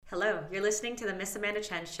Hello, you're listening to the Miss Amanda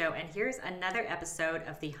Chen Show, and here's another episode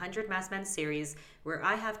of the 100 Masked Men series where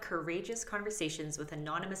I have courageous conversations with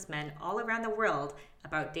anonymous men all around the world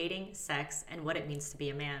about dating, sex, and what it means to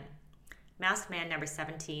be a man. Masked man number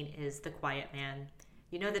 17 is the quiet man.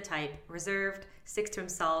 You know the type, reserved, sticks to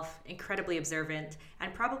himself, incredibly observant,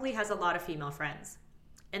 and probably has a lot of female friends.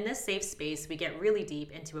 In this safe space, we get really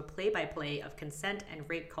deep into a play-by-play of consent and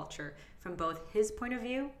rape culture from both his point of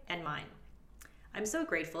view and mine. I'm so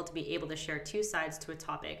grateful to be able to share two sides to a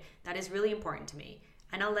topic that is really important to me,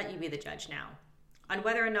 and I'll let you be the judge now. On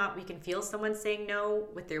whether or not we can feel someone saying no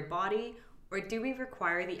with their body, or do we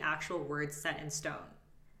require the actual words set in stone?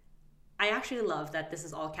 I actually love that this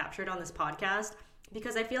is all captured on this podcast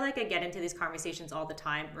because I feel like I get into these conversations all the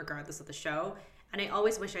time, regardless of the show, and I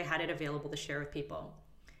always wish I had it available to share with people.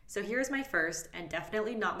 So here's my first, and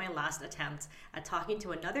definitely not my last attempt at talking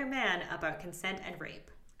to another man about consent and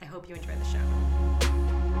rape. I hope you enjoy the show.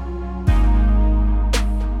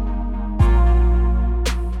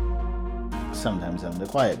 Sometimes I'm the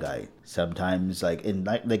quiet guy. Sometimes,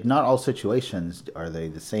 not all situations are they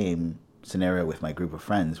the same scenario with my group of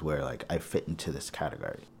friends where I fit into this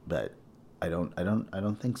category. But I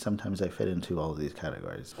don't think sometimes I fit into all of these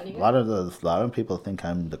categories. A lot of people think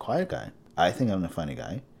I'm the quiet guy. I think I'm the funny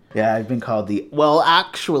guy. Yeah, I've been called the well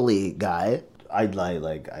actually guy. I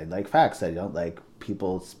like facts. I don't like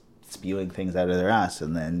people spewing things out of their ass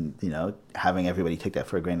and then, having everybody take that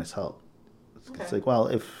for a grain of salt. It's well,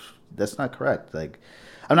 if that's not correct,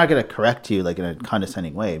 I'm not going to correct you in a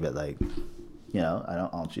condescending way, but I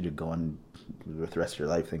don't want you to go on with the rest of your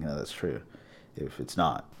life thinking that that's true if it's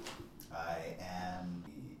not. I am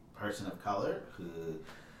a person of color who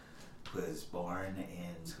was born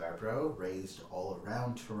in Scarborough, raised all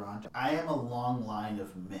around Toronto. I am a long line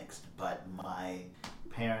of mixed, but my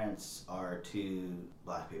parents are two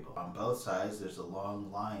black people. On both sides, there's a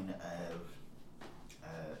long line of,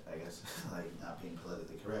 I guess, not being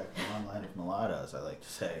politically correct, a long line of mulattoes, I like to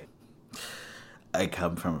say. I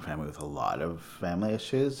come from a family with a lot of family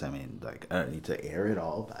issues. I mean, I don't need to air it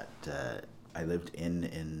all, but I lived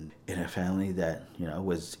in a family that,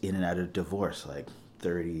 was in and out of divorce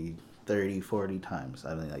 30, 40 times.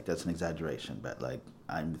 I mean, that's an exaggeration, but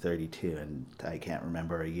I'm 32 and I can't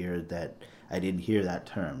remember a year that I didn't hear that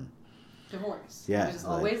term. Divorce. Yeah, it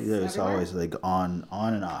was always on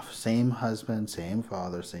and off. Same husband, same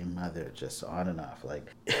father, same mother, just on and off.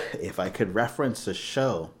 If I could reference a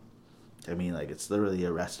show, I mean, it's literally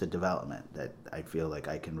Arrested Development that I feel like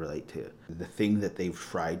I can relate to. The thing that they've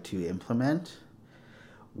tried to implement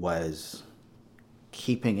was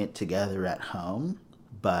keeping it together at home,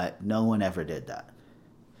 but no one ever did that.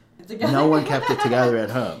 No one kept it together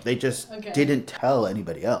at home. They just didn't tell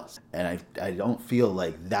anybody else. And I don't feel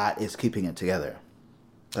like that is keeping it together.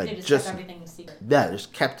 They just kept everything secret. Yeah,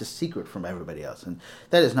 just kept a secret from everybody else. And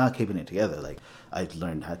that is not keeping it together. I had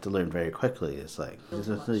to learn very quickly. It's it's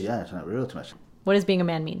not real too much. What does being a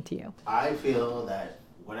man mean to you? I feel that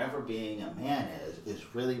whatever being a man is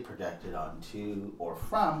really projected onto or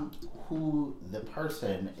from who the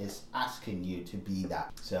person is asking you to be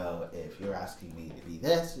that. So if you're asking me to be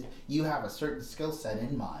this, you have a certain skill set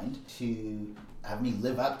in mind to have me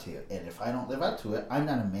live up to it. And if I don't live up to it, I'm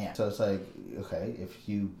not a man. So it's okay, if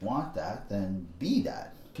you want that, then be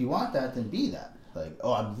that. If you want that, then be that.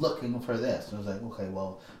 I'm looking for this. And I was okay,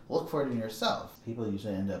 well, look for it in yourself. People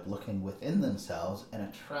usually end up looking within themselves and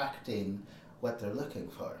attracting what they're looking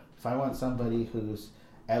for. If I want somebody who's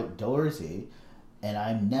outdoorsy and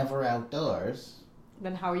I'm never outdoors,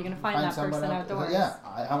 then how are you going to find that person outdoors? Yeah,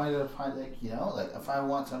 how am I going to find if I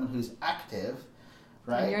want someone who's active,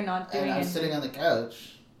 right? And you're not doing and I'm sitting on the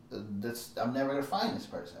couch, I'm never going to find this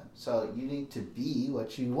person. So you need to be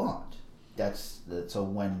what you want. So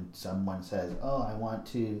when someone says, "Oh, I want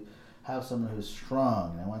to have someone who's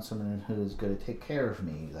strong and I want someone who's going to take care of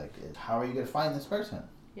me," how are you going to find this person?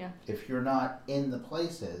 Yeah. If you're not in the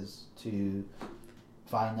places to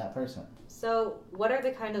find that person. So, what are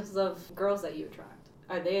the kinds of girls that you attract?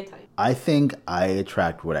 Are they a type? I think I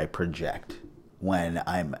attract what I project when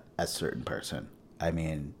I'm a certain person. I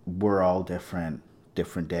mean, we're all different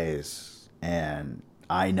days, and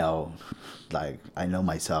I know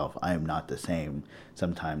myself. I am not the same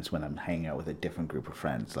sometimes when I'm hanging out with a different group of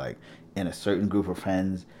friends. In a certain group of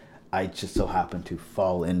friends, I just so happen to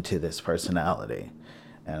fall into this personality.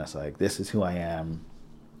 And it's this is who I am.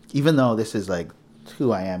 Even though this is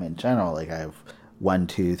who I am in general, I have 1,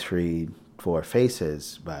 2, 3, 4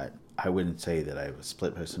 faces, but I wouldn't say that I have a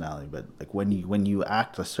split personality. But when you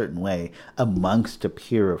act a certain way amongst a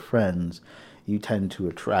peer of friends, you tend to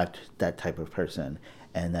attract that type of person.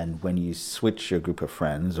 And then when you switch your group of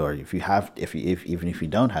friends, or if even if you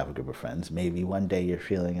don't have a group of friends, maybe one day you're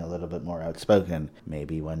feeling a little bit more outspoken,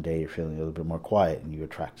 maybe one day you're feeling a little bit more quiet, and you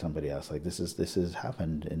attract somebody else. Like this has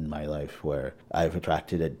happened in my life where I've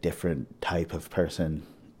attracted a different type of person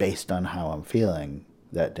based on how I'm feeling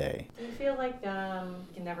that day. Do you feel like you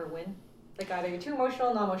can never win? Like either you're too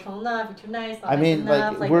emotional, not emotional enough, you're too nice, not I mean,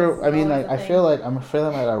 nice enough. I feel like I'm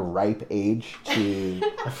at a ripe age to.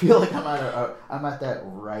 I feel like I'm at that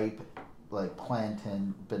ripe, like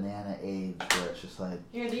plantain banana age where it's just like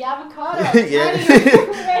you're the avocado. Yeah.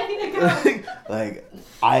 Ready to go. Like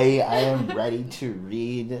I am ready to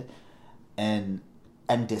read and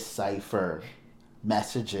decipher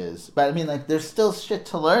messages, but I mean, like there's still shit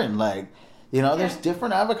to learn, like. You know, there's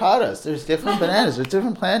different avocados, there's different bananas, there's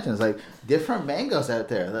different plantains, like different mangoes out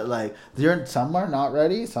there that like some are not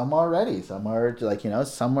ready, some are ready, some are like, you know,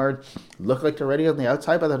 some are look like they're ready on the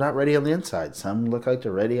outside, but they're not ready on the inside. Some look like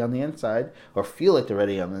they're ready on the inside or feel like they're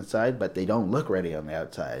ready on the inside, but they don't look ready on the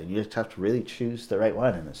outside. And you just have to really choose the right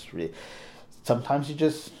one. And it's really, sometimes you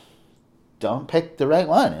just don't pick the right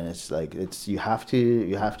one. And it's like, you have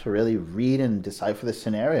to really read and decipher the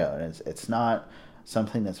scenario. And it's not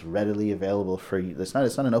something that's readily available for you. It's not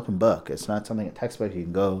an open book. It's not something, a textbook you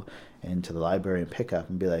can go into the library and pick up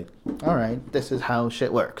and be like, all right, this is how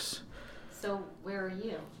shit works. So where are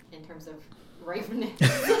you in terms of ripeness?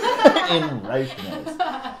 In ripeness.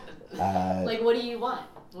 Like, what do you want?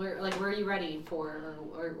 Where are you ready for?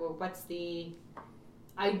 Or what's the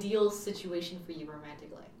ideal situation for you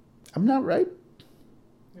romantically? I'm not ripe.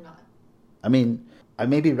 You're not. I mean, I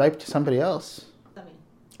may be ripe to somebody else. What does that mean?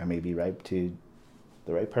 I may be ripe to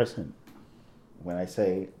the right person. When I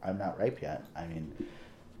say I'm not ripe yet, I mean,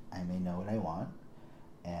 I may know what I want,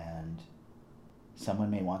 and someone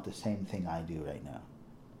may want the same thing I do right now.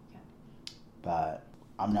 Okay. But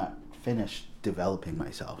I'm not finished developing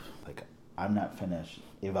myself. Like, I'm not finished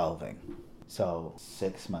evolving. So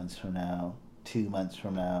 6 months from now, 2 months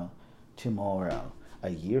from now, tomorrow, a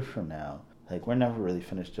year from now, like, we're never really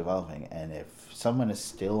finished evolving. And if someone is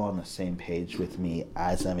still on the same page with me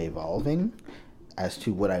as I'm evolving as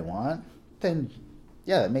to what I want, then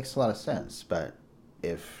yeah, that makes a lot of sense. But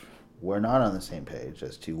if we're not on the same page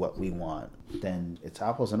as to what we want, then it's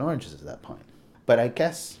apples and oranges at that point. But I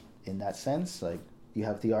guess in that sense, like, you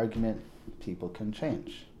have the argument, people can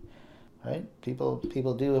change, right? People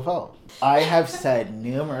do evolve. I have said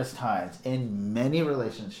numerous times in many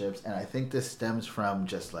relationships, and I think this stems from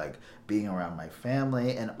just like being around my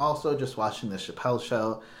family and also just watching the Chappelle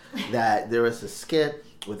Show, that there was a skit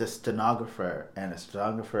with a stenographer, and a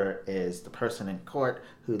stenographer is the person in court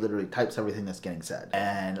who literally types everything that's getting said.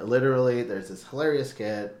 And literally there's this hilarious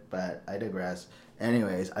skit, but I digress.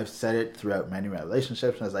 Anyways, I've said it throughout many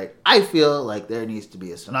relationships, and I was like, I feel like there needs to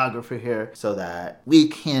be a stenographer here so that we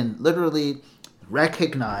can literally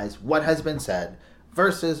recognize what has been said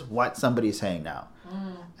versus what somebody's saying now.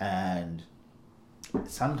 And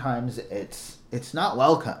sometimes it's not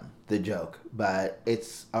welcome, the joke, but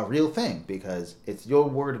it's a real thing because it's your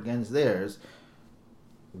word against theirs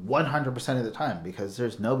 100% of the time because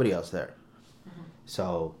there's nobody else there.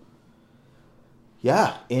 So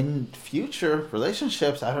yeah, in future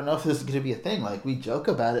relationships, I don't know if this is going to be a thing. Like, we joke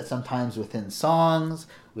about it sometimes within songs,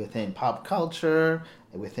 within pop culture,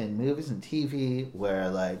 within movies and TV, where,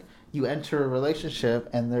 like, you enter a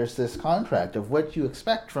relationship and there's this contract of what you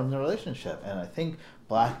expect from the relationship. And I think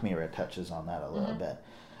Black Mirror touches on that a little bit.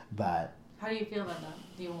 But how do you feel about that?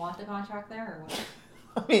 Do you want the contract there or what?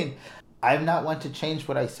 I mean, I'm not one to change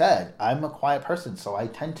what I said. I'm a quiet person, so I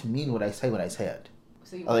tend to mean what I say when I say it.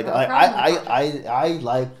 So you like I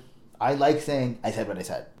like saying I said what I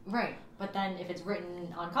said. Right, but then if it's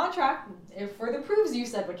written on contract, it further proves you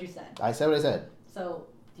said what you said. I said what I said. So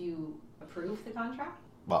do you approve the contract?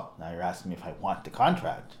 Well, now you're asking me if I want the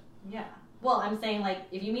contract. Yeah. Well, I'm saying, like,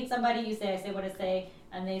 if you meet somebody, you say, I say what I say,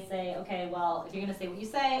 and they say, okay, well, if you're going to say what you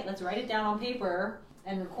say, let's write it down on paper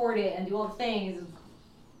and record it and do all the things,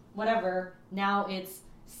 whatever. Now it's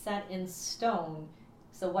set in stone.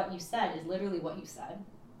 So what you said is literally what you said.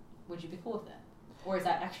 Would you be cool with it? Or is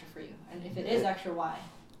that extra for you? And if it is extra, why?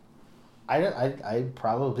 I'd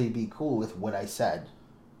probably be cool with what I said.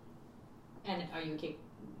 And are you okay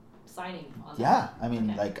signing on that? Yeah, I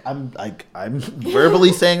mean, okay. I'm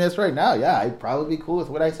verbally saying this right now. Yeah, I'd probably be cool with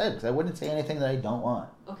what I said because I wouldn't say anything that I don't want.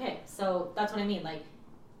 Okay, so that's what I mean. Like,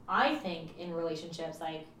 I think in relationships,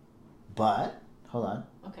 like... But, hold on.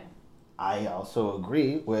 Okay. I also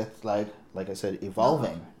agree with, like I said,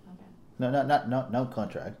 evolving. No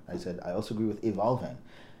contract. I said I also agree with evolving.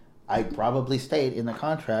 I probably stayed in the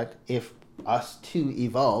contract if us two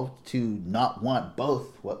evolved to not want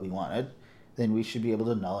both what we wanted, then we should be able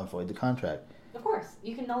to null and void the contract. Of course,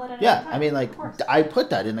 you can null it at any Yeah, time. I mean, like, I put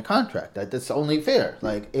that in the contract. That's only fair.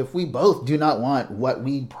 Like, if we both do not want what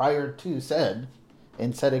we prior to said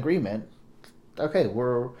in said agreement, okay,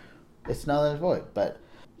 it's null and void. But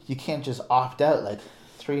you can't just opt out, like,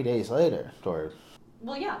 3 days later. Or...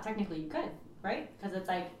 Well, yeah, technically you could, right? Because it's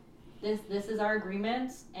like, this is our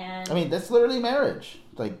agreement, and... I mean, that's literally marriage.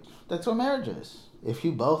 Like, that's what marriage is. If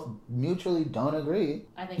you both mutually don't agree...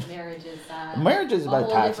 I think marriage is... marriage is about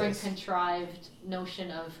taxes. A whole different contrived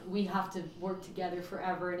notion of we have to work together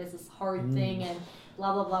forever and it's this hard thing and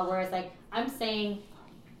blah, blah, blah. Whereas, like, I'm saying,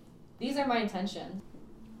 these are my intentions.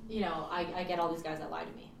 You know, I get all these guys that lie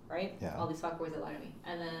to me, right? Yeah. All these fuckboys that lie to me.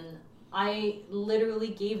 And then I literally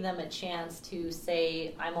gave them a chance to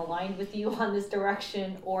say, I'm aligned with you on this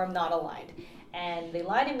direction or I'm not aligned. And they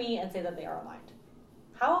lie to me and say that they are aligned.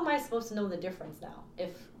 How am I supposed to know the difference now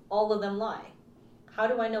if all of them lie? How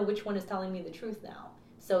do I know which one is telling me the truth now?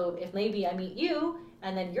 So if maybe I meet you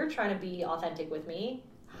and then you're trying to be authentic with me,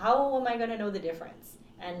 how am I going to know the difference?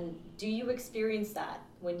 And do you experience that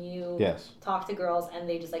when you talk to girls and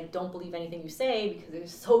they just like don't believe anything you say because they're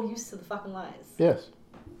so used to the fucking lies? Yes.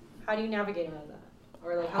 How do you navigate around that?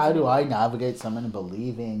 Or like how do I navigate someone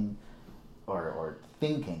believing or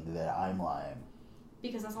thinking that I'm lying?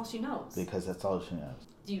 Because that's all she knows. Because that's all she knows.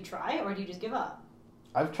 Do you try or do you just give up?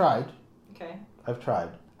 I've tried. Okay. I've tried.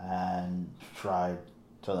 And tried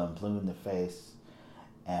till I'm blue in the face.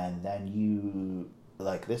 And then you...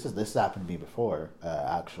 Like, this happened to me before,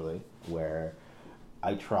 actually, where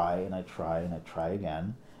I try and I try and I try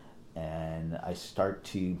again. And I start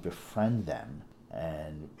to befriend them.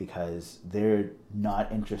 And because they're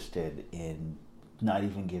not interested in not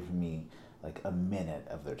even giving me like a minute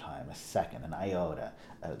of their time, a second, an iota,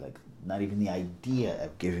 like not even the idea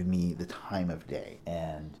of giving me the time of day.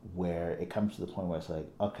 And where it comes to the point where it's like,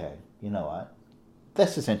 okay, you know what?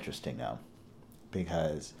 This is interesting now.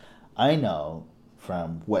 Because I know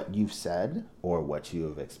from what you've said or what you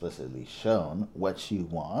have explicitly shown what you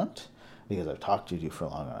want, because I've talked to you for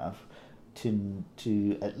long enough,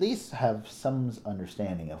 to at least have some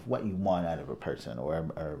understanding of what you want out of a person or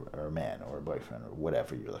a man or a boyfriend or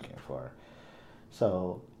whatever you're looking for.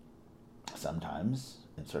 So sometimes,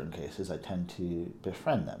 in certain cases, I tend to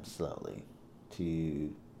befriend them slowly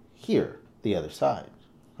to hear the other side,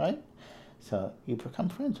 right? So you become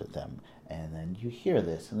friends with them, and then you hear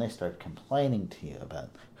this, and they start complaining to you about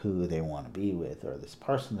who they want to be with or this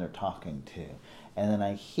person they're talking to. And then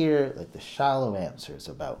I hear like the shallow answers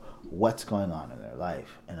about what's going on in their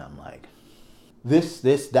life, and I'm like,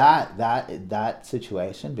 that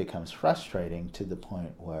situation becomes frustrating to the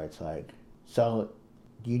point where it's like, so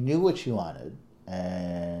you knew what you wanted,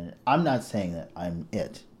 and I'm not saying that I'm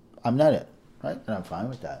it. I'm not it, right? And I'm fine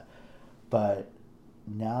with that. But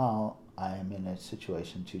now I'm in a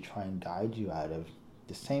situation to try and guide you out of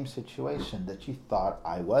the same situation that you thought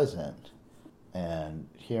I wasn't. And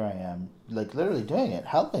here I am, like, literally doing it,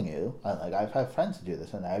 helping you. Like, I've had friends to do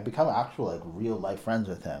this, and I've become actual, like, real-life friends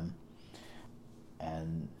with him.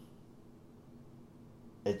 And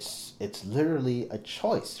it's literally a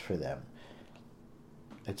choice for them.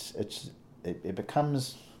 It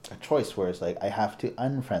becomes a choice where it's like, I have to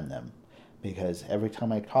unfriend them. Because every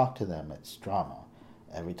time I talk to them, it's drama.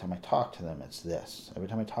 Every time I talk to them, it's this. Every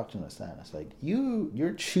time I talk to them, it's that. And it's like,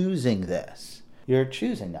 you're choosing this. You're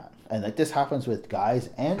choosing that. And like this happens with guys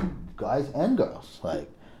and girls. Like,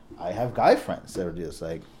 I have guy friends that are just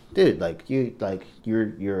like, dude, like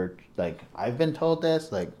you're like, I've been told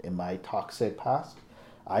this, like in my toxic past,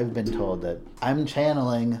 I've been told that I'm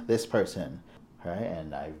channeling this person, right?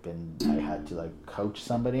 And I had to like coach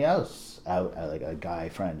somebody else out, like a guy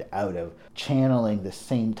friend, out of channeling the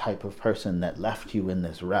same type of person that left you in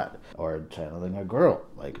this rut, or channeling a girl,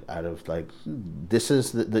 like out of like, this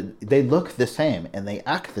is they look the same and they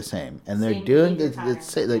act the same and they're doing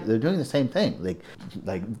like they're doing the same thing.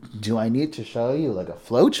 Like, do I need to show you like a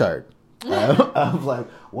flow chart of like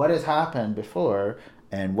what has happened before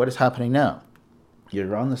and what is happening now?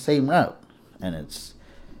 You're on the same route, and it's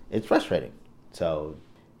frustrating. So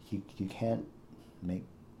you can't make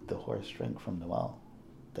the horse drink from the well.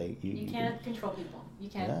 You can't control people. You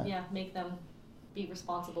can't make them be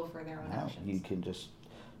responsible for their own actions. You can just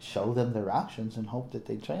show them their actions and hope that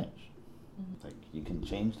they change. Mm-hmm. Like, you can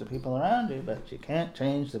change the people around you, but you can't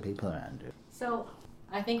change the people around you. So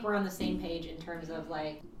I think we're on the same page in terms of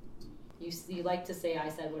like, you like to say I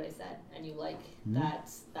said what I said, and you like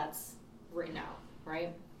that's written out,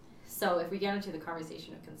 right? So if we get into the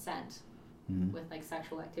conversation of consent, with like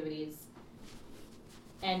sexual activities,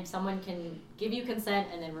 and someone can give you consent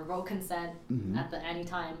and then revoke consent at any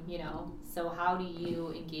time, you know. So how do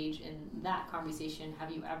you engage in that conversation?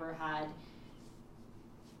 Have you ever had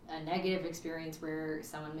a negative experience where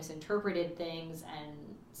someone misinterpreted things and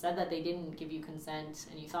said that they didn't give you consent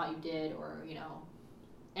and you thought you did, or, you know,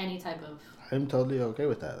 any type of... I'm totally okay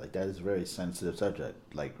with that. Like, that is a very sensitive subject,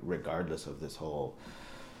 like, regardless of this whole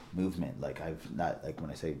movement. Like, I've not, like, when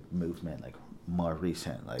I say movement, like, more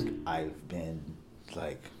recent, like, I've been,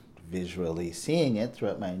 like, visually seeing it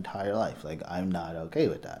throughout my entire life. Like, I'm not okay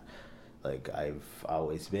with that. Like, I've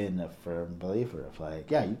always been a firm believer of,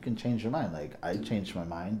 like, yeah, you can change your mind. Like, I changed my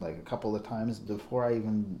mind, like, a couple of times before I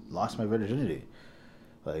even lost my virginity.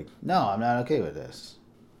 Like, no, I'm not okay with this.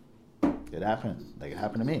 It happened. Like, it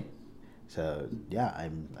happened to me. So, yeah,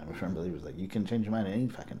 I'm a firm believer. Like, you can change your mind at any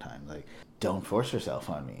fucking time. Like, don't force yourself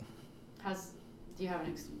on me. Do you have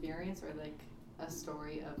an experience or, like, a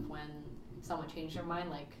story of when someone changed their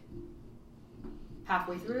mind, like,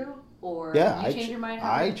 halfway through? Or yeah, you change your mind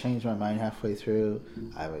halfway through? I changed my mind halfway through.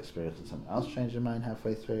 I've experienced when someone else changed their mind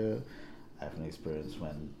halfway through. I have an experience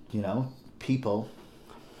when, you know, people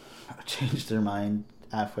change their mind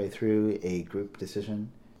halfway through a group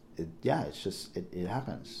decision. It's just, it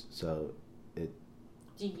happens. So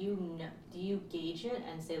do you gauge it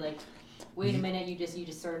and say, like, wait a minute, you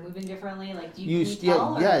just started moving differently? Like, can you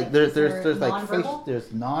tell? There's like there's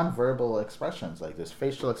nonverbal expressions. Like, there's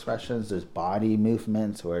facial expressions, there's body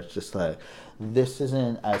movements where it's just like, this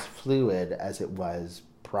isn't as fluid as it was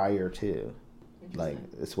prior to. Like,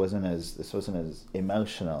 this wasn't as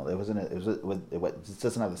emotional. This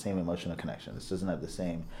doesn't have the same emotional connection. This doesn't have the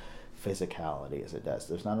same physicality as it does.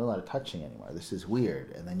 There's not a lot of touching anymore. This is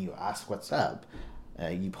weird. And then you ask what's up.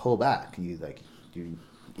 You pull back. You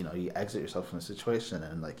exit yourself from the situation,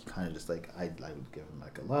 and, like, you kind of just, like, I would give them,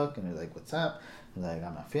 like, a look, and they're like, what's up? And, like,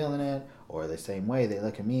 I'm not feeling it. Or the same way they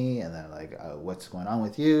look at me, and then, like, what's going on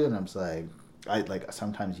with you? And I'm just like,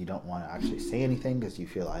 sometimes you don't want to actually say anything because you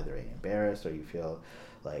feel either embarrassed, or you feel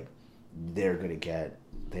like they're gonna get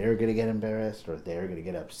embarrassed, or they're gonna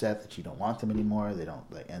get upset that you don't want them anymore. They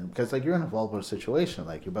don't, like, and because, like, you're in a vulnerable situation,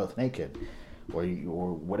 like, you're both naked, or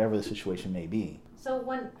whatever the situation may be. So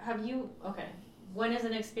when is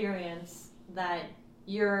an experience that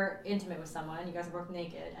you're intimate with someone, you guys are both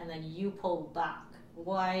naked, and then you pull back?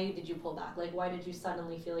 Why did you pull back? Like, why did you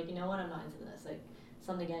suddenly feel like, you know what, I'm not into this? Like,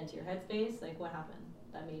 something get into your headspace? Like, what happened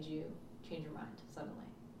that made you change your mind suddenly?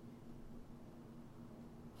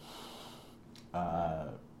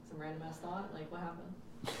 Some random ass thought? Like, what happened?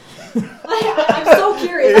 I'm so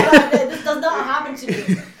curious. This does not happen to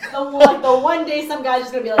me. The one day some guy's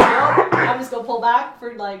just gonna be like, no, I'm just gonna pull back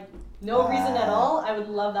for, like, no reason at all. I would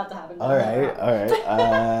love that to happen. All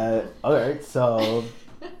right. So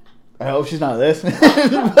I hope she's not listening.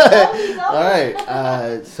 But, all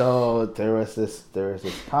right. So there was this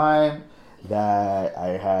time that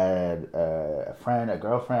I had a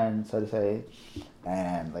girlfriend, so to say,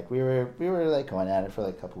 and, like, we were like going at it for,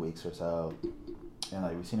 like, a couple weeks or so, and,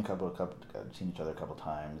 like, we've seen each other a couple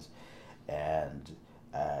times, and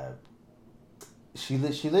she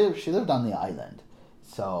lived on the island,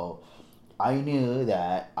 so I knew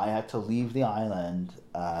that I had to leave the island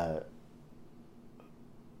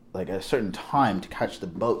like at a certain time to catch the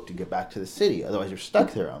boat to get back to the city. Otherwise, you're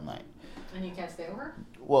stuck there all night. And you can't stay over?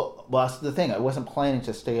 Well, that's the thing. I wasn't planning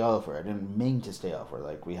to stay over. I didn't mean to stay over.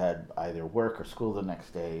 Like, we had either work or school the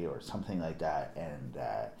next day or something like that, and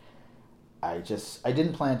I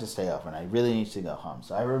didn't plan to stay over, and I really needed to go home.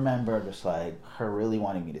 So I remember just, like, her really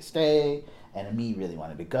wanting me to stay, and me really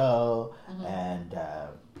wanted to go, and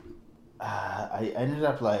I ended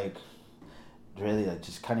up, like, really, like,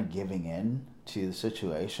 just kind of giving in to the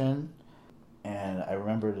situation. And I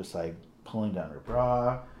remember just, like, pulling down her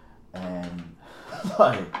bra, and,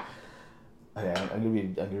 like, okay, I'm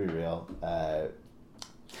gonna be real.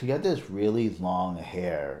 She got this really long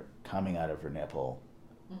hair coming out of her nipple,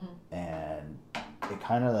 and it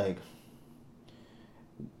kind of,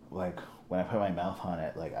 like when I put my mouth on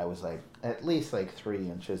it, like, I was, like, at least, like, 3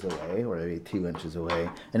 inches away, or maybe 2 inches away,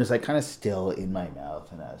 and it was, like, kind of still in my mouth,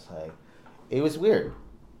 and I was, like, it was weird,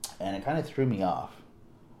 and it kind of threw me off.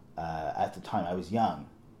 At the time, I was young,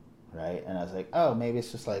 right, and I was like, oh, maybe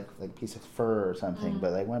it's just, like a piece of fur or something,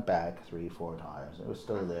 but I went back 3-4 times, it was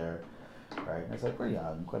still there, right, and I was like, we're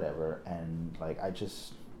young, whatever, and, like, I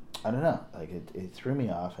don't know, like, it threw me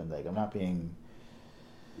off, and, like, I'm not being,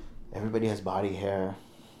 everybody has body hair.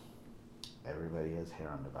 Everybody has hair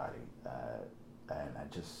on their body, and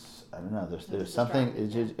I don't know. There's something.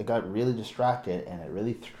 It got really distracted, and it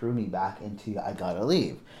really threw me back into I gotta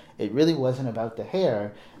leave. It really wasn't about the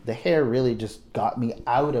hair. The hair really just got me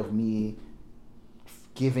out of me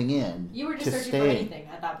giving in. You were just to searching stay. for anything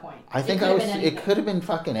at that point. I think it could have been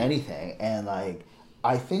fucking anything. And like,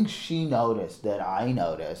 I think she noticed that I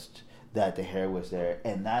noticed that the hair was there,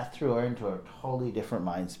 and that threw her into a totally different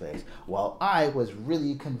mind space. While I was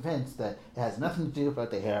really convinced that it has nothing to do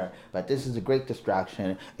about the hair, but this is a great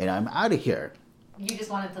distraction, and I'm out of here. You just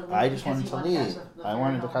wanted to leave. I just wanted to leave. I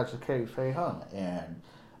wanted to catch catch the ferry home, and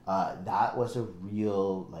that was a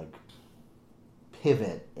real like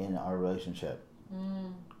pivot in our relationship.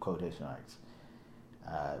 Quotation marks.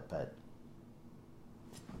 But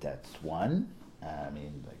that's one. I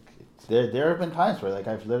mean, like, there have been times where, like,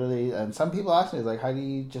 I've literally, and some people ask me, like, how do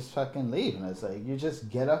you just fucking leave? And it's like, you just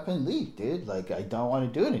get up and leave, dude. Like, I don't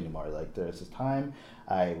want to do it anymore. Like, there's this time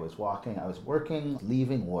I was working,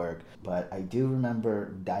 leaving work, but I do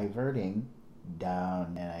remember diverting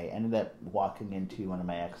down, and I ended up walking into one of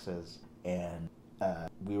my exes, and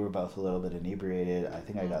we were both a little bit inebriated. I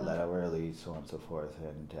think I got let out early, so on and so forth,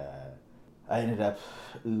 and I ended up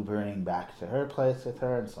Ubering back to her place with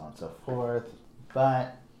her, and so on and so forth.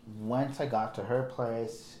 But once I got to her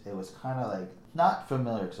place, it was kind of like not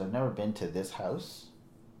familiar because I've never been to this house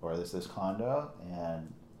or this condo,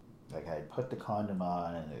 and like I put the condom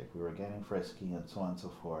on, and like, we were getting frisky and so on and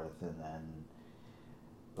so forth, and then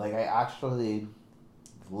like I actually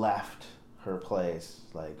left her place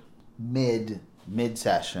like mid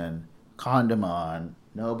session, condom on,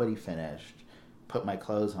 nobody finished, put my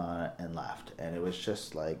clothes on and left, and it was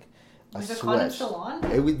just like a switch. Condom still on?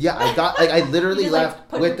 I got like I literally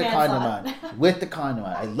left with the condom on. With the condom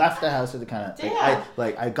on. I left the house with the condom on.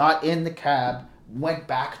 I got in the cab, went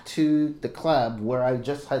back to the club where I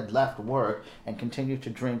just had left work and continued to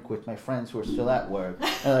drink with my friends who were still at work.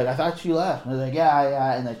 And like, I thought you left. And I was like,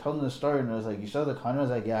 yeah. And I told them the story, and I was like, you still have the condom? I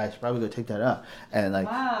was like, yeah, I should probably go take that out. And like,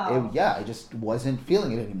 I just wasn't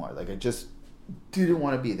feeling it anymore. Like, I just didn't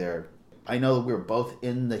want to be there. I know we were both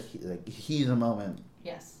in the heat of the moment.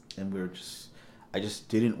 Yes. And I just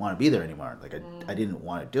didn't want to be there anymore. Like, I didn't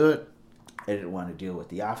want to do it. I didn't want to deal with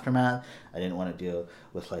the aftermath. I didn't want to deal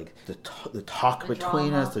with like the talk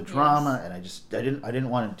between us, the drama, and I didn't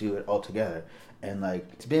want to do it all together. And like,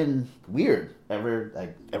 it's been weird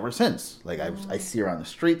ever since. Like, I see her on the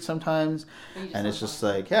street sometimes, and it's just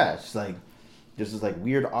like, it's just like there's this like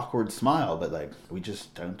weird awkward smile, but like we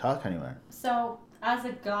just don't talk anymore. So as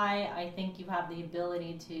a guy, I think you have the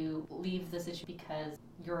ability to leave the situation because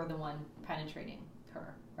you're the one penetrating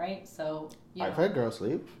her, right? So I've had girls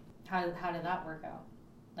leave. How did that work out?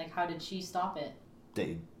 Like, how did she stop it?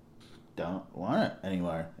 They don't want it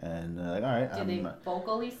anymore, and they're like, all right. Do they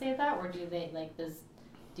vocally say that, or do they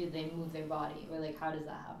do they move their body, or like how does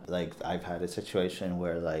that happen? Like, I've had a situation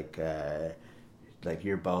where like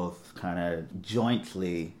you're both kind of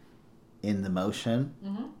jointly in the motion,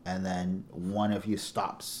 and then one of you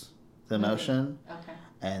stops the motion. Okay.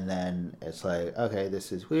 And then it's like, okay,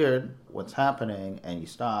 this is weird. What's happening? And you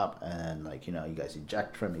stop, and like, you guys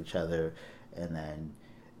eject from each other, and then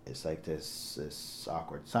it's like this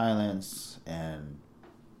awkward silence, and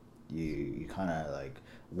you kind of like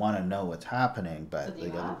want to know what's happening, but so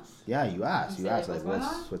like, you ask like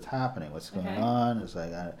what's happening, what's going on. It's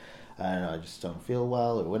like I don't know, I just don't feel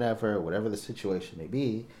well, or whatever the situation may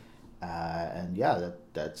be. And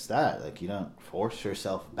that's that. Like, you don't force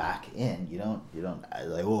yourself back in. You don't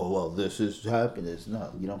like, oh well, this is happening.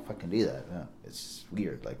 No, you don't fucking do that. No, it's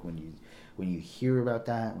weird. Like when you hear about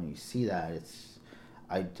that, when you see that,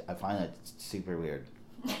 I find that super weird.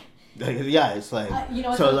 Like, it's like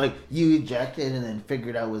so like you ejected and then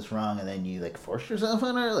figured out what's wrong, and then you like force yourself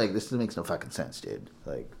on her. Like, this makes no fucking sense, dude.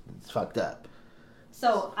 Like, it's fucked up.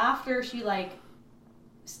 So after she like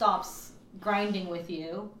stops grinding with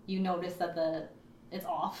you, you notice that it's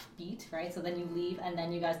off beat, right? So then you leave, and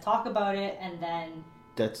then you guys talk about it, and then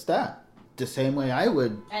that's that. The same way I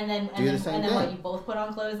would the same thing. What, you both put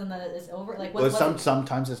on clothes and then it's over? Like,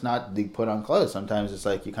 sometimes it's not the put on clothes. Sometimes it's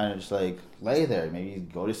like you kind of just like lay there. Maybe you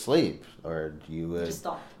go to sleep, or you just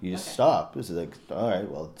stop. You just stop. It's like, all right,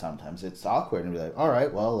 well, sometimes it's awkward and be like, all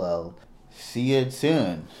right, well, I'll see you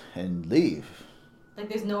soon and leave. Like,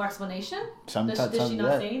 there's no explanation? Does she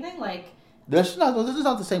not say anything? Like, this is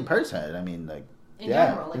not the same person. I mean, like, in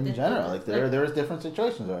general, like there's different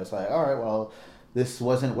situations where it's like, all right, well, this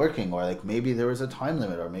wasn't working, or like maybe there was a time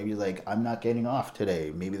limit, or maybe like I'm not getting off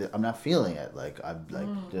today, maybe I'm not feeling it, like I'm like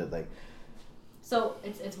like. So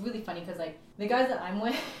it's really funny because like the guys that I'm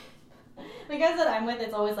with,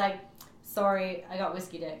 it's always like, sorry, I got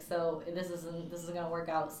whiskey dick, so this isn't gonna work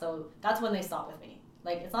out. So that's when they stop with me.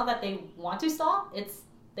 Like, it's not that they want to stop, it's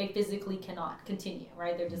they physically cannot continue,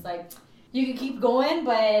 right? They're just like, you can keep going,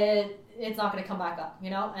 but it's not going to come back up, you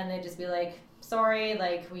know? And they just be like, sorry,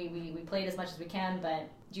 like we played as much as we can, but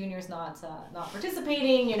junior's not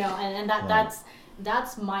participating, you know, and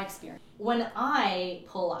that's my experience. When I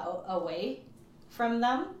pull out away from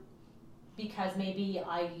them, because maybe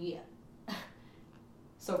I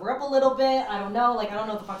sober up a little bit, I don't know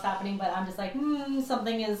what the fuck's happening, but I'm just like,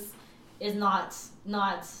 something is not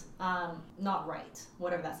right,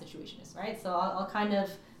 whatever that situation is, right? So I'll kind of,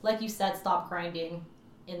 like you said, stop grinding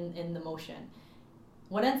in the motion.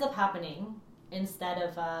 What ends up happening, instead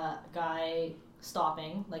of a guy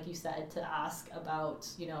stopping, like you said, to ask about,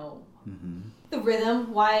 you know, the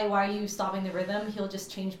rhythm, why are you stopping the rhythm, he'll just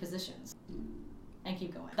change positions and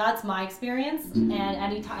keep going. That's my experience. And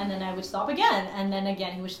anytime, and then I would stop again, and then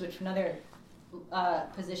again he would switch to another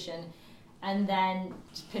position, and then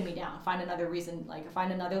just pin me down, find another reason, like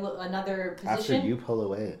find another position. After you pull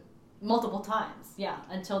away. Multiple times, yeah,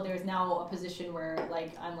 until there's now a position where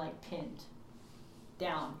like I'm like pinned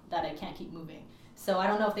down that I can't keep moving. So I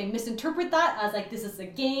don't know if they misinterpret that as like this is a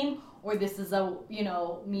game, or this is a, you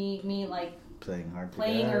know, me like playing hard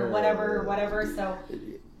or whatever.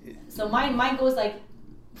 So mine goes like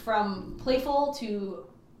from playful to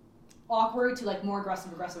awkward to like more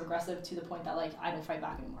aggressive to the point that like I don't fight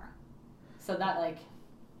back anymore. So that like,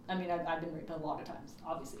 I mean, I've been raped a lot of times,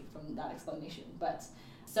 obviously, from that explanation. But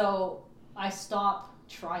so I stop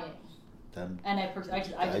trying. I'm sorry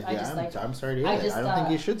to hear that. I don't think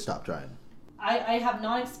you should stop trying. I have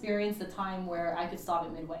not experienced the time where I could stop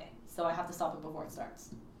it midway, so I have to stop it before it starts.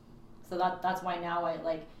 So that's why now I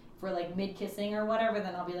like, for like mid kissing or whatever,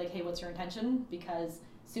 then I'll be like, hey, what's your intention? Because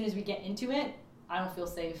as soon as we get into it, I don't feel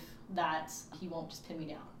safe that he won't just pin me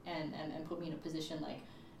down and put me in a position like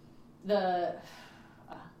the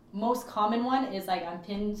most common one is like I'm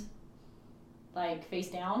pinned like face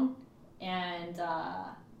down, and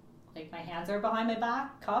like my hands are behind my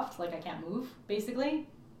back, cuffed, like I can't move, basically,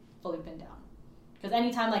 fully pinned down. Because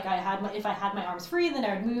anytime like if I had my arms free, then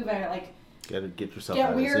I would move. I like get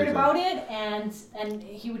weird about it, and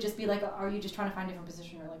he would just be like, "Are you just trying to find a different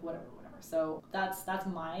position or like whatever?" So that's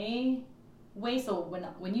my way. So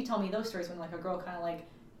when you tell me those stories, when like a girl kind of like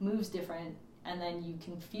moves different, and then you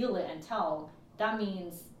can feel it and tell, that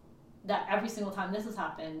means that every single time this has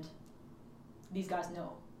happened, these guys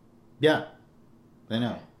know. Yeah, they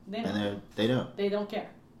know. They know. And they know. They don't care.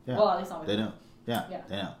 Yeah. Well, at least not with they me. know. Yeah.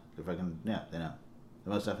 They know. They know. They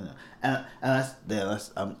most definitely know. And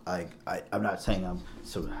that's I'm not saying I'm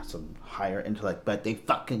some higher intellect, but they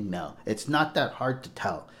fucking know. It's not that hard to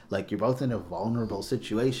tell. Like, you're both in a vulnerable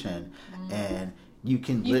situation, and you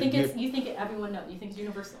can. You think everyone knows? You think it's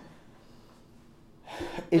universal?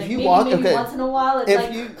 If like you maybe, walk, maybe okay. Once in a while it's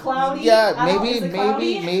like cloudy. Yeah, cloudy?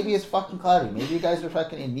 maybe it's fucking cloudy. Maybe you guys are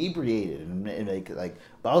fucking inebriated, and like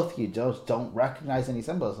both of you just don't recognize any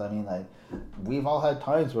symbols. I mean, like, we've all had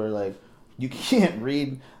times where like you can't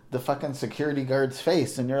read the fucking security guard's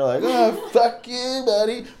face, and you're like, oh, fuck you,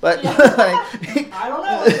 buddy. But yeah. like, I don't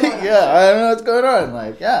know what's going on. Yeah, I don't know what's going on.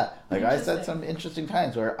 Like, yeah, like I said some interesting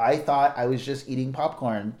times where I thought I was just eating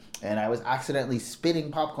popcorn, and I was accidentally spitting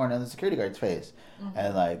popcorn on the security guard's face,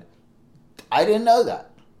 and like, I didn't know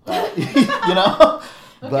that, you know.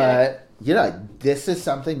 Okay. But you know, this is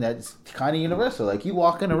something that's kind of universal. Like, you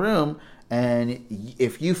walk in a room, and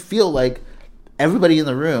if you feel like everybody in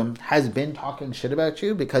the room has been talking shit about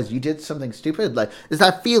you because you did something stupid, like, is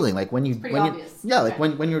that feeling like when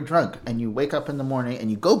you're drunk and you wake up in the morning and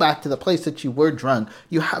you go back to the place that you were drunk,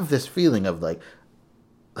 you have this feeling of like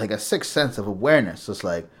a sixth sense of awareness. It's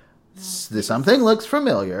like, something looks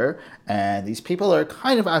familiar, and these people are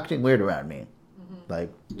kind of acting weird around me.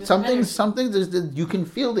 Like, something you can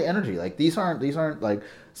feel the energy. Like, these aren't like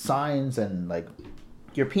signs, and like,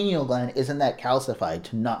 your pineal gland isn't that calcified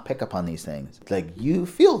to not pick up on these things. Like, you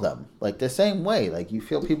feel them, like, the same way. Like, you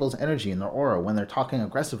feel people's energy in their aura when they're talking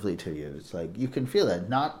aggressively to you. It's like, you can feel that,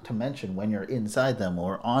 not to mention when you're inside them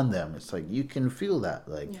or on them. It's like, you can feel that.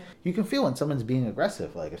 Like, you can feel when someone's being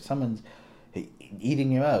aggressive. Like, if someone's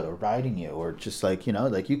eating you out or riding you, or just like, you know,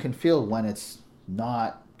 like, you can feel when it's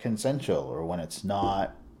not consensual or when it's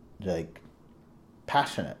not like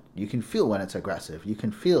passionate. You can feel when it's aggressive. You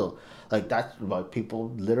can feel like that's what people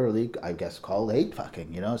literally, I guess, call hate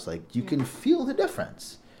fucking. You know, it's like you can feel the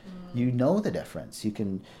difference. You know the difference. You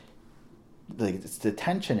can, like, the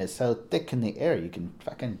tension is so thick in the air. You can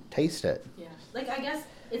fucking taste it. Yeah, like, I guess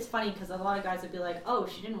it's funny because a lot of guys would be like, "Oh,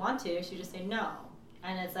 she didn't want to. She just say no,"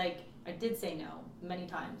 and it's like, I did say no many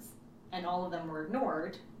times, and all of them were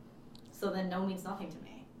ignored. So then no means nothing to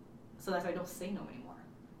me. So that's why I don't say no anymore.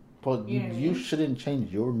 Well, you shouldn't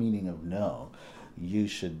change your meaning of no. You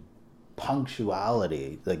should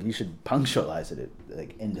punctuality, like you should punctualize it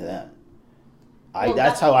like into them. Well,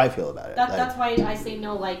 That's how I feel about it. That's why I say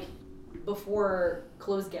no, like before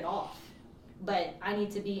clothes get off. But I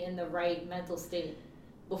need to be in the right mental state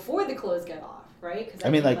before the clothes get off, right? Because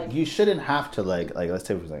I mean, like you shouldn't have to like let's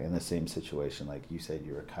say like in the same situation, like you said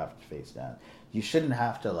you were cuffed face down. You shouldn't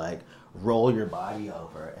have to like roll your body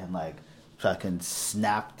over and like fucking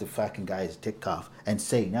snap the fucking guy's dick off and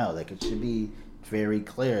say no. Like it should be very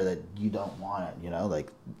clear that you don't want it. You know,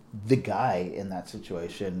 like the guy in that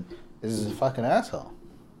situation is a fucking asshole.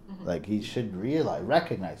 Mm-hmm. Like he should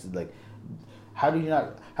recognize it. Like how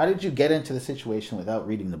did you get into the situation without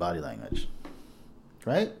reading the body language?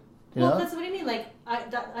 Right? You know? That's what I mean. Like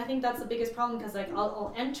I think that's the biggest problem because like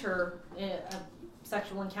I'll enter a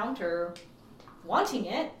sexual encounter wanting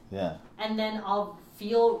it. Yeah. And then I'll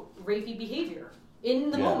feel rapey behavior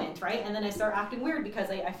in the moment, right? And then I start acting weird because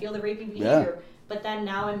I feel the rapey behavior. Yeah. But then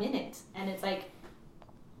now I'm in it, and it's like,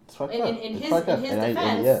 in his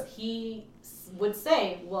defense, he would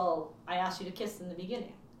say, "Well, I asked you to kiss in the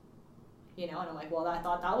beginning," you know, and I'm like, "Well, I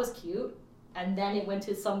thought that was cute," and then it went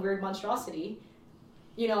to some weird monstrosity,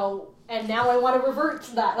 you know, and now I want to revert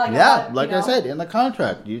to that. Like, I said in the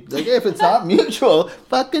contract, you like if it's not mutual,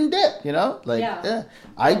 fucking dip, you know, like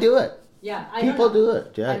I do it. Yeah, people do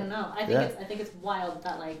it. Yeah, I don't know. I think it's wild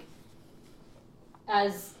that like,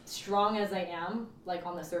 as strong as I am, like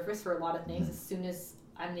on the surface for a lot of things, as soon as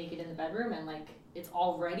I'm naked in the bedroom and like it's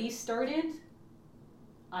already started,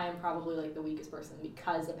 I am probably like the weakest person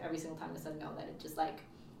because of every single time I said no. That it just like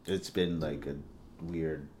it's been like a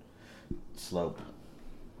weird slope.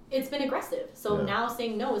 It's been aggressive. So now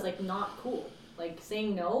saying no is like not cool. Like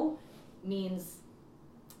saying no means,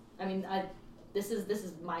 I mean, this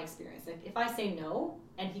is my experience. Like if I say no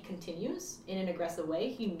and he continues in an aggressive way,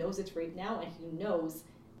 he knows it's rape now and he knows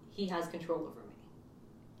he has control over me.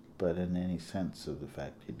 But in any sense of the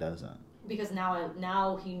fact, he doesn't. Because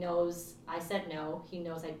now he knows I said no. He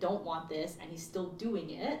knows I don't want this, and he's still doing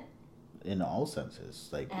it. In all senses,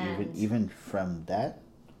 like even from that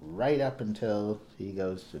right up until he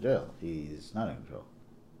goes to jail, he's not in control.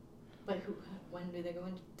 But when do they go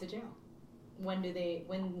into jail? When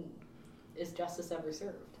is justice ever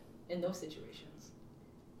served in those situations?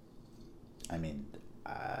 I mean,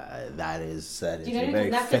 that is do you know a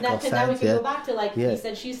very fickle sense. Now we can go back to like he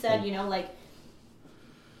said, she said, you know, like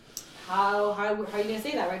how are you gonna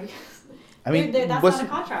say that, right? Because I mean, that's not a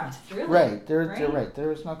contract, really. Right,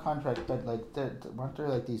 there is no contract, but like, weren't there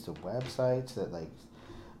like these websites that like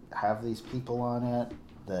have these people on it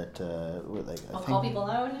that like call people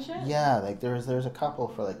out and shit? Yeah, like there's a couple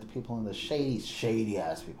for like the people in the shady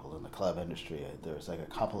ass people in the club industry. There's like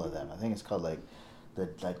a couple of them. I think it's called like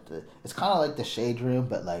it's kind of like the Shade Room,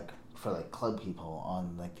 but like for like club people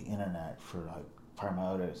on like the internet for like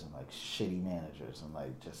promoters and like shitty managers and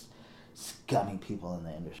like just scummy people in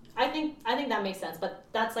the industry. I think that makes sense, but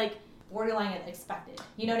that's like borderline expected.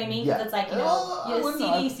 You know what I mean? Because it's like, you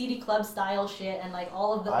know, CD club style shit, and like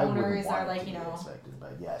all of the owners are like, you know. Expected,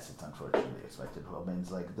 but yes, it's unfortunately expected. Well, it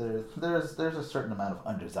means like there's a certain amount of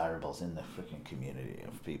undesirables in the freaking community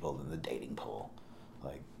of people in the dating pool,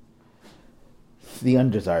 like. The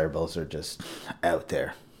undesirables are just out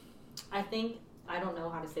there. I think, I don't know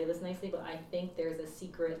how to say this nicely, but I think there's a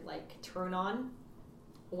secret, like, turn on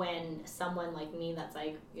when someone like me that's,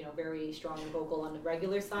 like, you know, very strong and vocal on the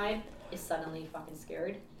regular side is suddenly fucking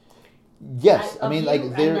scared. Yes, I mean, like,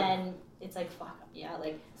 and then it's like, fuck, yeah,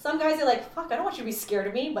 like, some guys are like, fuck, I don't want you to be scared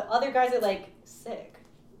of me, but other guys are like, sick.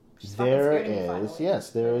 There is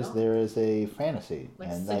a fantasy, like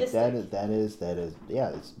and like that is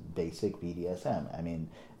it's basic BDSM. I mean,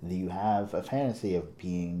 you have a fantasy of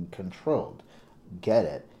being controlled. Get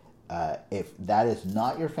it? If that is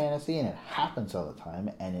not your fantasy and it happens all the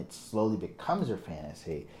time and it slowly becomes your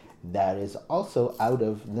fantasy, that is also out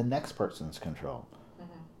of the next person's control.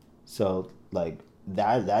 Mm-hmm. So like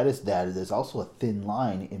that is also a thin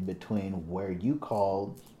line in between where you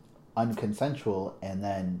call unconsensual and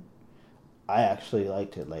then I actually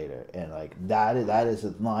liked it later, and like that is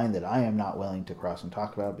a line that I am not willing to cross and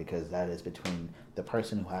talk about because that is between the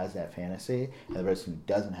person who has that fantasy and the person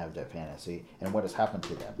who doesn't have that fantasy and what has happened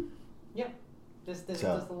to them. Yeah, there's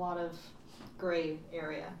a lot of gray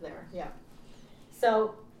area there. Yeah.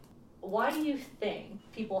 So, why do you think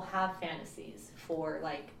people have fantasies for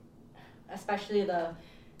like, especially the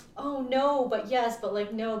oh no but yes but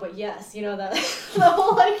like no but yes, you know, that the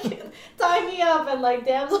whole like tie me up and like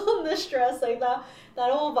damsel in distress, like that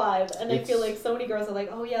whole vibe. And I feel like so many girls are like,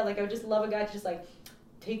 oh yeah, like I would just love a guy to just like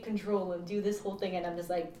take control and do this whole thing, and I'm just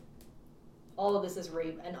like, all of this is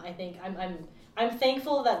rape. And I think I'm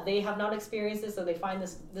thankful that they have not experienced this, so they find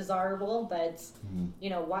this desirable. But you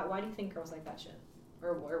know, why do you think girls like that shit,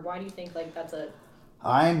 or why do you think like that's a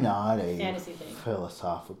I'm not a fantasy thing?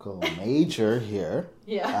 Philosophical major here.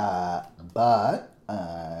 Yeah. But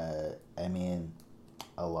I mean,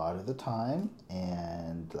 a lot of the time,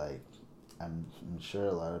 and like, I'm sure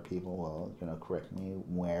a lot of people will, correct me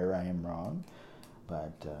where I am wrong,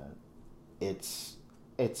 but it's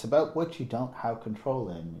about what you don't have control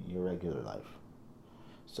in your regular life.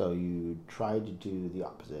 So you try to do the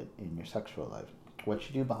opposite in your sexual life. What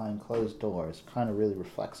you do behind closed doors kind of really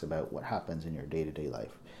reflects about what happens in your day-to-day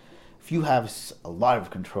life. If you have a lot of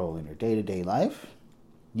control in your day-to-day life,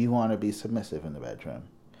 you want to be submissive in the bedroom.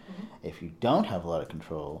 Mm-hmm. If you don't have a lot of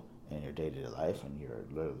control in your day-to-day life and you're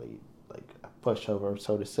literally like a pushover,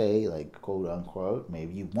 so to say, like quote unquote,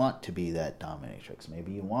 maybe you want to be that dominatrix.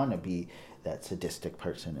 Maybe you want to be that sadistic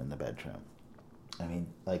person in the bedroom. I mean,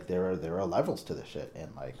 like there are levels to this shit,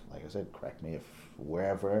 and like I said, correct me if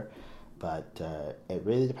wherever, but it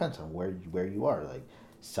really depends on where you are. Like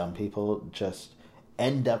some people just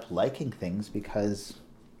end up liking things because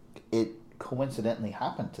it coincidentally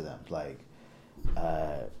happened to them. Like,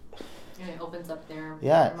 and it opens up their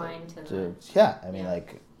mind to the. Yeah, I mean,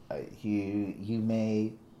 like you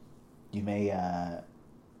may.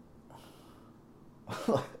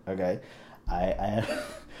 Okay, I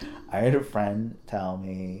had a friend tell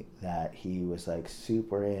me that he was like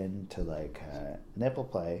super into like nipple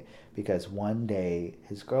play because one day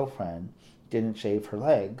his girlfriend didn't shave her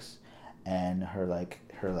legs, and her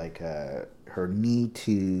knee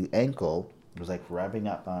to ankle was like rubbing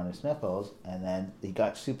up on his nipples, and then he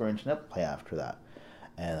got super into nipple play after that,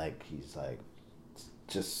 and like he's like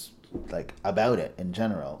just like about it in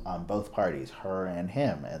general on both parties, her and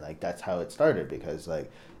him, and like that's how it started because like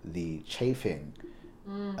the chafing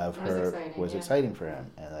of her was exciting for him,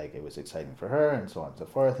 and like it was exciting for her, and so on and so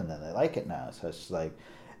forth, and then they like it now. So it's like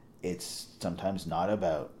it's sometimes not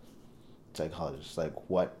about psychology, it's like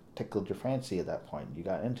what tickled your fancy at that point. You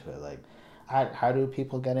got into it. Like how do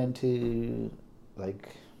people get into like,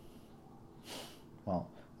 well,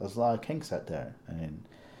 there's a lot of kinks out there. I mean,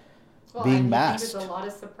 being masked. There's a lot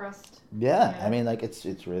of suppressed. Yeah, I mean, like it's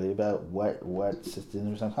really about what's in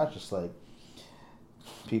their subconscious. Like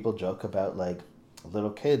people joke about like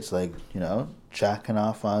little kids, like jacking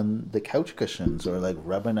off on the couch cushions or like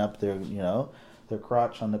rubbing up their their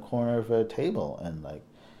crotch on the corner of a table, and like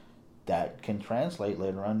that can translate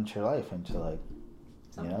later on into your life into like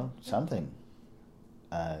something.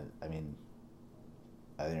 I mean,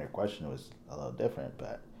 I think your question was a little different,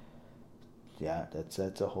 but. Yeah, that's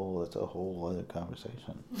a whole other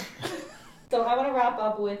conversation. So I want to wrap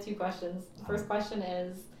up with 2 questions. The first question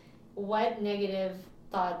is, what negative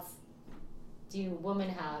thoughts do women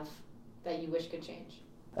have that you wish could change?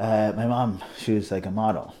 My mom, she was like a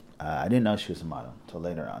model. I didn't know she was a model until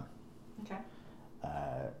later on. Okay.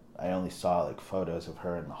 I only saw like photos of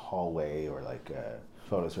her in the hallway or like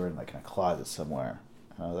photos of her in like in a closet somewhere.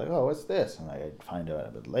 And I was like, oh, what's this? And I'd find out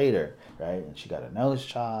a bit later, right? And she got a nose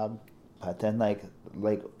job. But then, like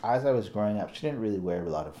as I was growing up, she didn't really wear a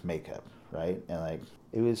lot of makeup, right? And like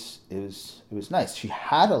it was nice. She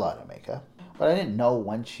had a lot of makeup, but I didn't know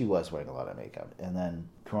when she was wearing a lot of makeup. And then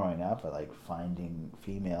growing up, I like finding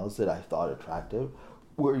females that I thought attractive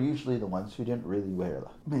were usually the ones who didn't really wear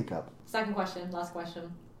makeup. Second question, last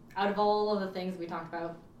question. Out of all of the things we talked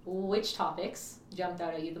about, which topics jumped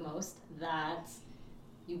out at you the most that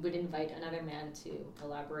you would invite another man to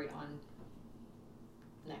elaborate on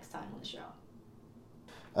next time on the show?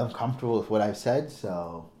 I'm comfortable with what I've said,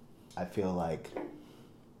 so I feel like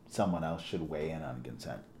someone else should weigh in on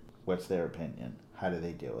consent. What's their opinion? How do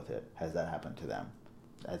they deal with it? Has that happened to them?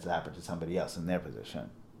 Has it happened to somebody else in their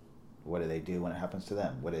position? What do they do when it happens to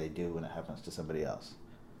them? What do they do when it happens to somebody else?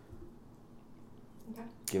 Okay.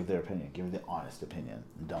 Give their opinion. Give the honest opinion.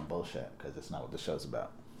 And don't bullshit, because it's not what the show's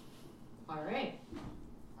about. All right.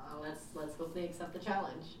 Let's hopefully accept the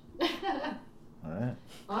challenge. All right.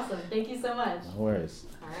 Awesome. Thank you so much. No worries.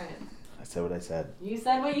 All right. I said what I said. You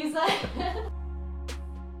said what you said.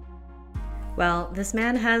 Well, this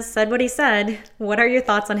man has said what he said. What are your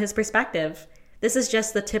thoughts on his perspective? This is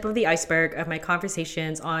just the tip of the iceberg of my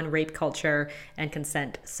conversations on rape culture and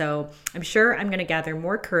consent. So I'm sure I'm going to gather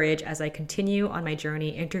more courage as I continue on my journey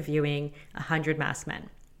interviewing 100 masked men.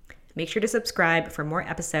 Make sure to subscribe for more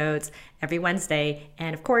episodes every Wednesday.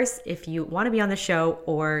 And of course, if you want to be on the show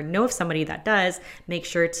or know of somebody that does, make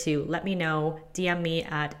sure to let me know. DM me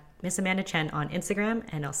at Miss Amanda Chen on Instagram,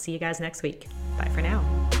 and I'll see you guys next week. Bye for now.